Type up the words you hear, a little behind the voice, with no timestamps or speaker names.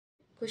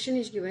Question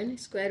is given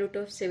square root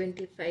of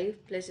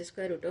 75 plus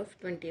square root of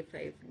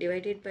 25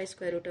 divided by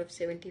square root of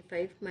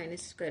 75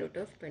 minus square root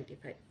of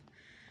 25.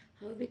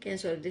 How we can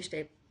solve this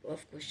type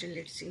of question?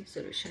 Let's see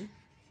solution.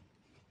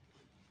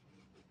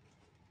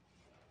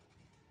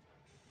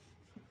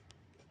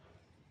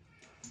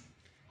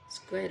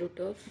 Square root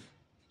of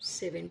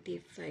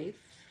 75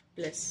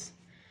 plus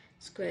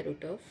square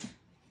root of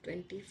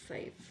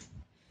 25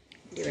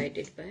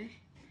 divided by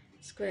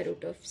square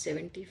root of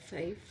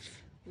 75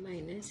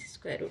 minus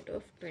square root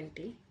of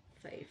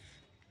 25.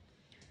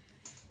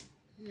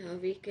 Now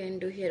we can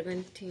do here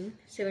one thing,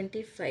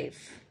 75.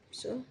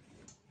 So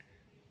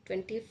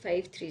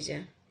 25 3 ja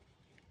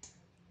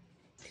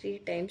 3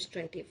 times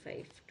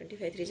 25.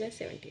 25 3 ja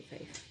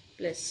 75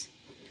 plus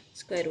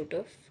square root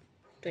of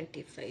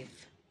 25.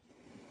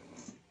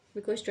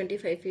 Because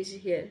 25 is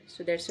here,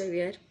 so that's why we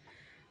are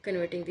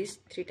converting this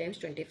 3 times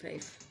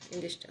 25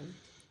 in this term.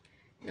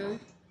 Now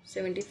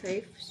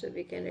 75, so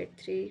we can write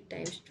 3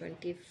 times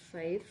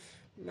 25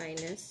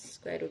 minus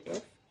square root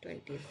of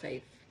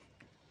 25.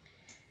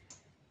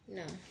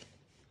 Now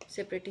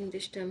separating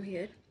this term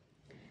here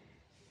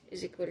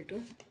is equal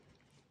to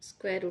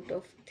square root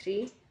of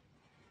 3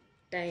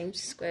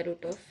 times square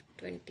root of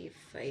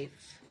 25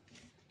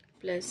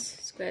 plus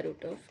square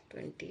root of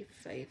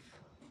 25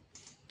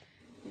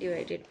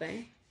 divided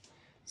by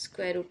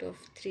square root of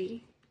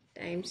 3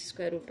 times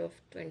square root of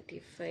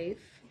 25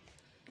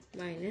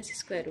 minus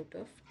square root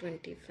of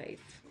 25.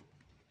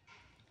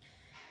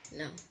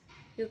 Now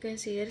you can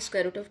see here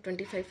square root of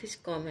 25 is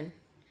common,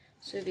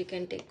 so we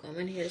can take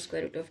common here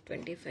square root of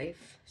 25,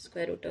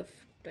 square root of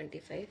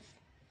 25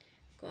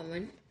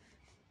 common.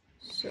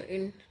 So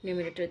in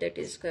numerator that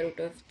is square root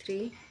of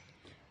 3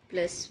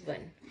 plus 1,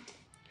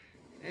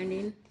 and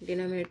in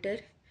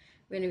denominator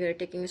when we are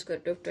taking square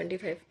root of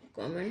 25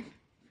 common,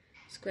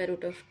 square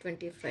root of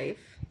 25,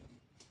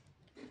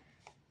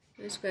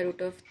 square root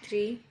of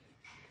 3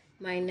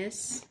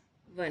 minus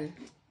 1.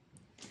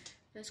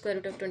 Now square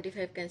root of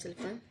 25 cancel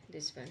from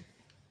this one.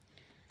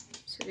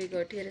 So we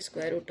got here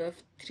square root of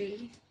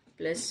 3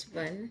 plus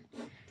 1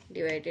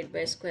 divided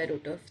by square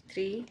root of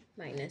 3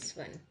 minus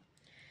 1.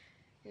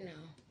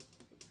 Now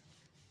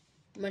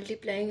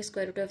multiplying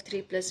square root of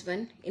 3 plus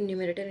 1 in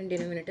numerator and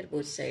denominator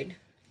both side.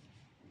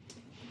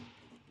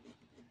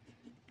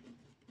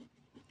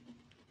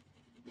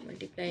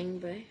 Multiplying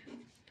by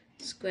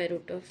square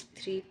root of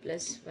 3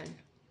 plus 1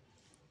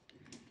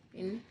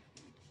 in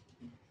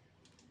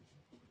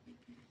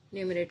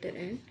numerator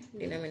and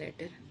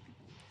denominator.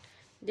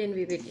 Then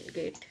we will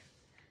get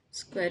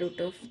square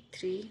root of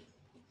 3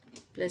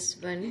 plus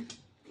 1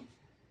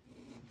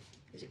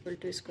 is equal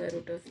to square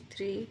root of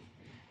 3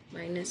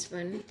 minus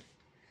 1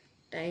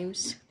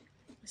 times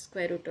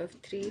square root of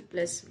 3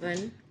 plus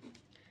 1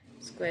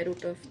 square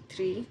root of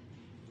 3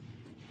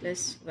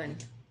 plus 1.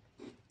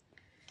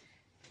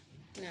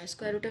 Now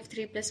square root of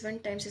 3 plus 1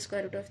 times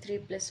square root of 3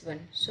 plus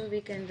 1. So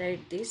we can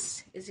write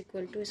this is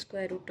equal to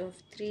square root of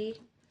 3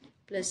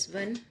 plus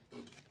 1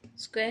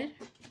 square,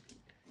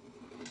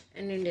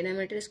 and in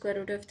denominator square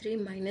root of 3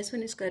 minus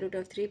 1 is square root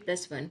of 3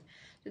 plus 1.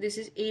 So this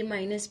is a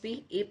minus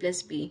b, a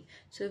plus b.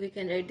 So we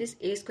can write this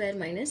a square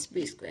minus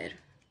b square.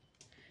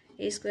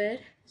 A square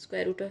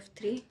square root of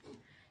 3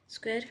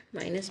 square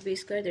minus b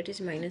square, that is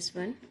minus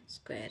 1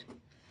 square,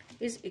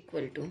 is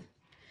equal to,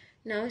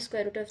 now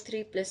square root of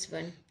 3 plus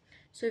 1.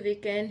 So we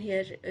can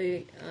here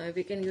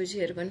we can use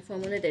here one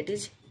formula, that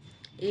is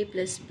a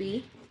plus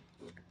b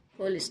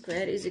whole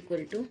square is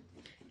equal to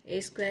a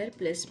square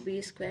plus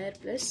b square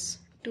plus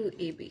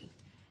 2ab.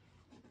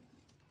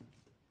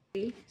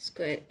 A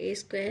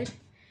square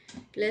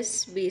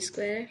plus b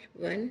square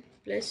 1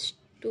 plus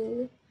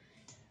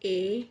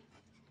 2ab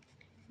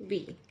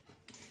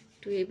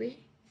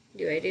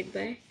divided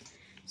by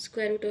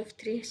square root of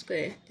 3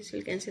 square. This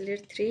will cancel here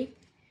 3,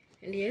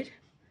 and here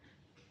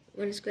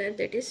 1 square,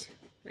 that is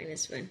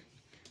minus 1.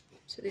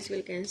 So this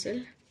will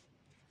cancel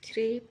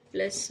 3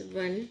 plus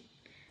 1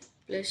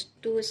 plus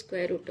 2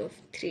 square root of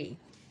 3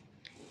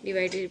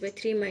 divided by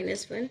 3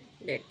 minus 1,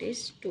 that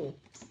is 2.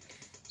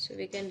 So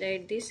we can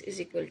write this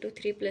is equal to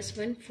 3 plus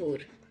 1 4.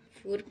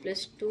 4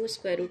 plus 2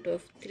 square root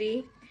of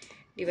 3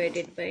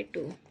 divided by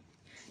 2.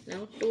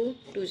 Now 2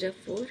 2s are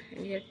 4,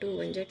 and here 2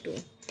 1s are 2.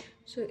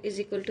 So is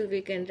equal to,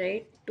 we can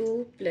write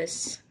 2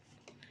 plus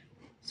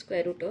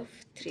square root of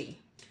 3.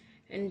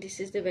 And this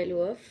is the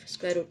value of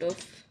square root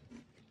of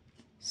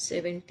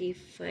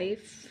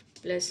 75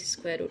 plus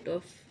square root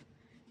of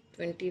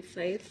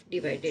 25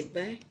 divided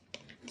by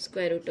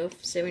square root of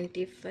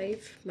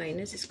 75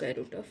 minus square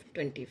root of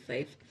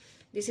 25.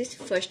 This is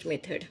first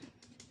method.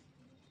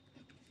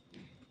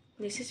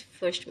 This is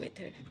first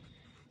method.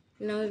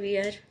 Now we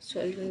are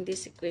solving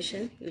this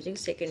equation using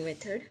second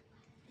method.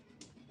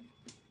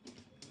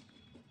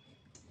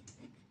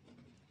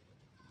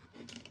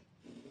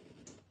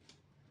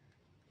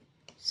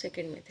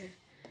 Second method,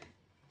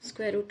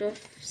 square root of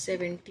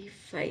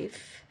 75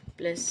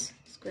 plus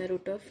square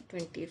root of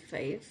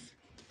 25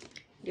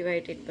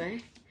 divided by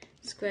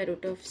square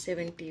root of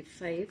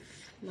 75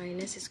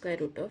 minus square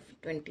root of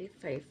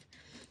 25.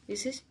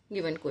 This is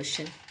given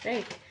question,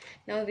 right?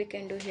 Now we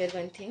can do here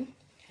one thing.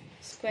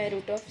 Square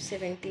root of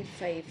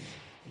 75.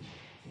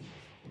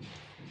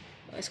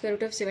 Square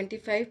root of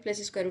 75 plus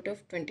square root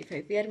of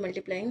 25. We are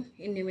multiplying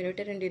in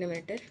numerator and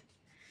denominator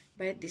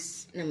by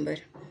this number.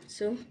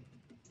 So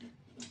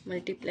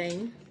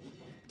multiplying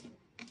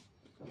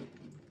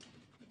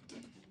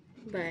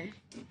by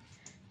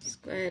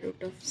square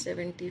root of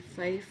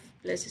 75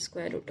 plus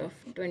square root of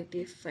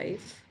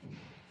 25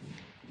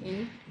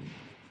 in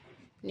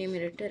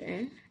numerator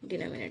and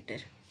denominator.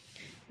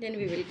 Then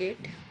we will get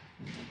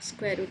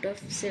square root of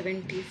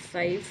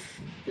 75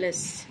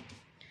 plus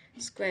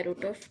square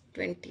root of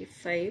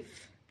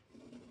 25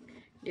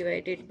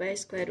 divided by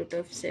square root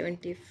of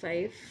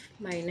 75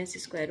 minus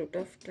square root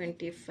of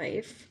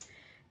 25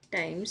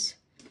 times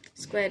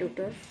square root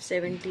of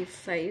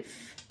 75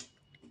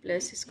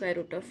 plus square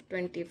root of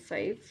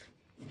 25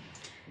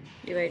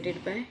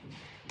 divided by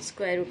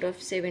square root of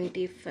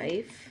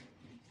 75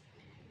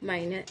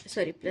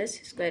 plus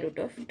square root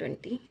of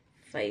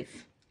 25.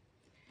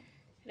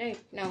 Right,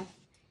 now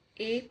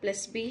a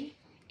plus b,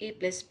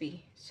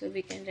 so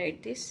we can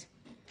write this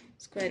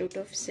square root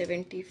of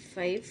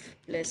 75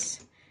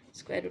 plus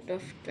square root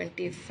of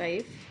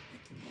 25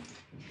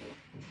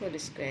 whole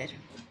square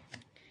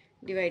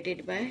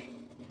divided by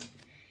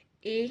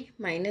a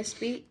minus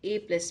b, a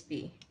plus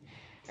b.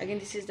 Again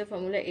this is the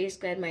formula a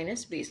square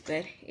minus b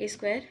square. A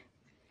square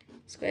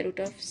square root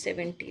of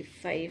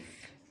 75,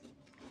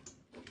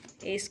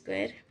 a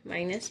square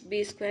minus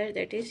b square,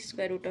 that is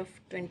square root of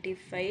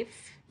 25,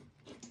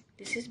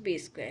 this is b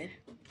square,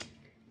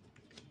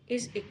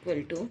 is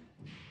equal to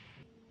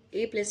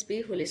a plus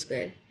b whole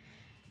square.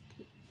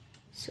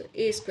 So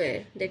a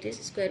square, that is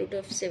square root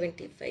of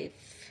 75,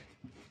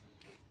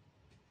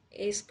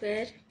 a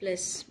square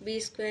plus b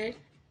square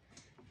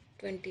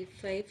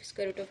 25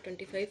 square root of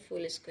 25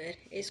 whole square,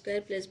 a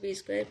square plus b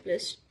square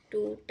plus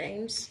 2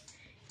 times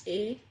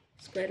a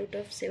square root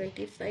of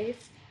 75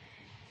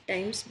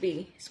 times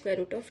b square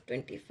root of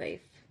 25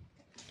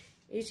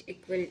 is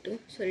equal to,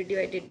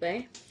 divided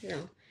by,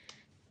 now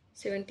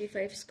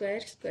 75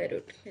 square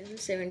root,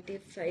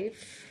 75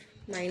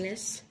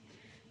 minus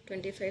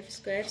 25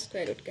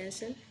 square root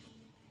cancel,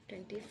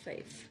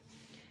 25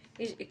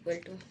 is equal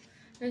to,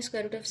 now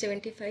square root of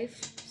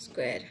 75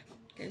 square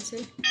cancel,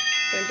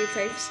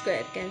 25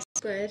 square cancel,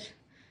 square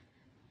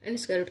and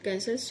square root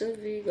cancel. So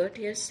we got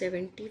here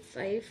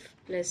 75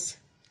 plus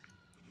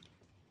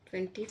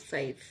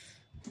 25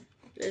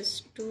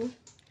 plus 2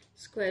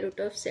 square root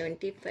of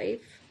 75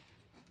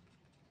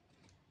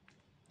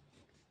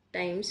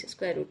 times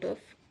square root of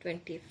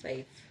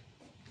 25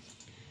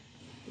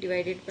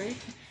 divided by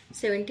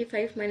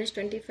 75 minus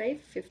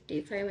 25,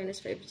 50, 5 minus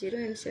 5, 0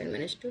 and 7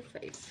 minus 2,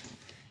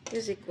 5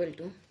 is equal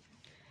to,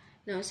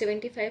 now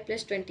 75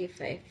 plus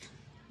 25,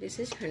 this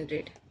is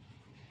 100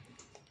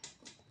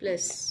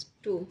 plus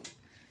 2,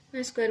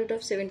 now square root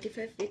of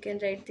 75, we can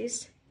write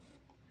this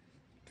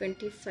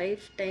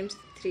 25 times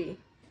 3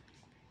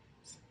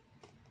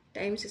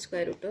 times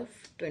square root of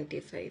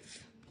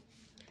 25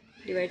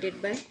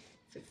 divided by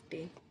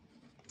 50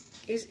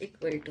 is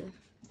equal to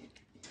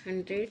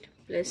 100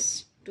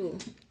 plus 2.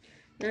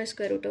 Now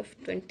square root of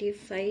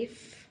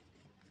 25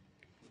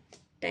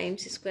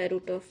 times square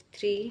root of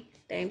 3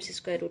 times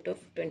square root of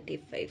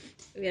 25.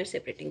 We are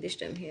separating this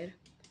term here.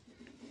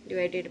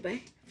 Divided by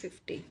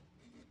 50.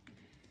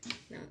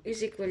 Now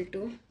is equal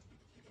to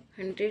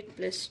 100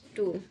 plus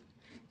 2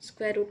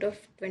 square root of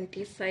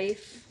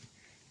 25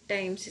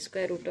 times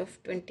square root of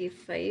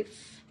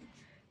 25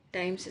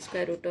 times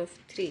square root of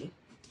 3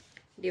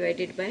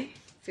 divided by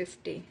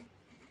 50.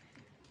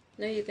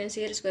 Now you can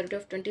see here square root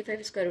of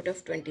 25 square root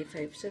of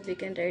 25. So we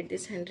can write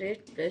this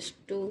 100 plus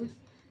 2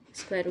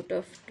 square root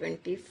of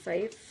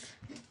 25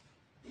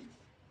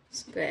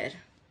 square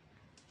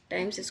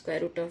times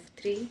square root of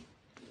 3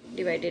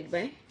 divided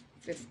by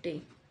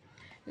 50.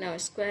 Now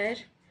square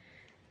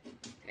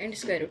and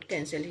square root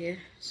cancel here.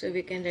 So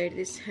we can write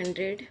this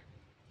 100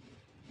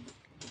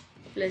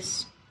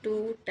 plus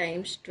 2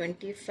 times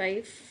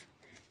 25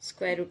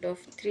 square root of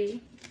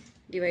 3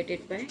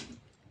 divided by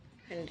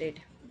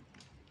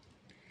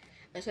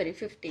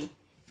 50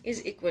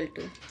 is equal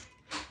to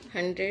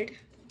 100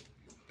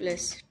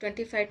 plus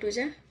 25 to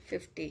the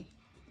 50.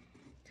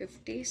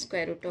 50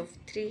 square root of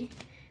 3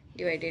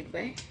 divided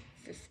by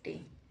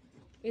 50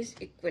 is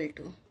equal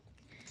to,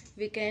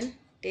 we can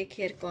take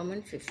here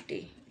common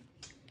 50.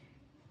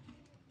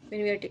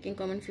 When we are taking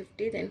common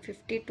 50, then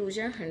 50 to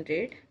the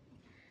 100,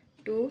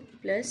 2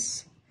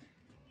 plus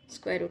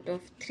square root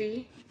of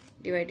 3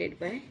 divided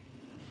by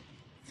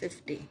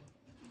 50.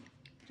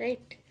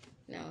 Right?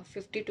 Now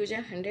 50 to the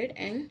 100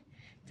 and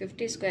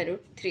 50 square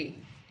root 3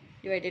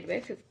 divided by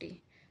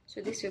 50.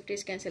 So this 50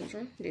 is cancelled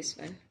from this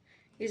one,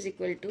 is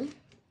equal to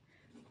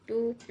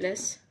 2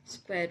 plus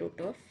square root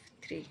of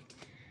 3,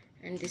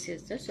 and this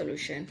is the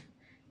solution.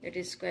 That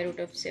is square root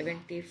of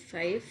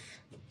 75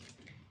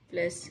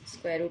 plus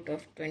square root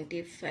of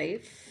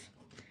 25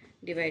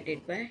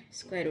 divided by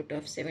square root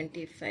of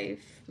 75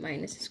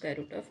 minus square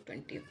root of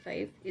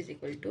 25 is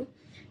equal to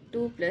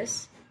 2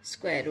 plus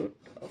square root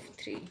of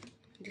 3.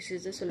 This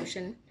is the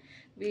solution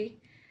we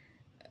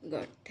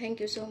got. Thank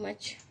you so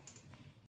much.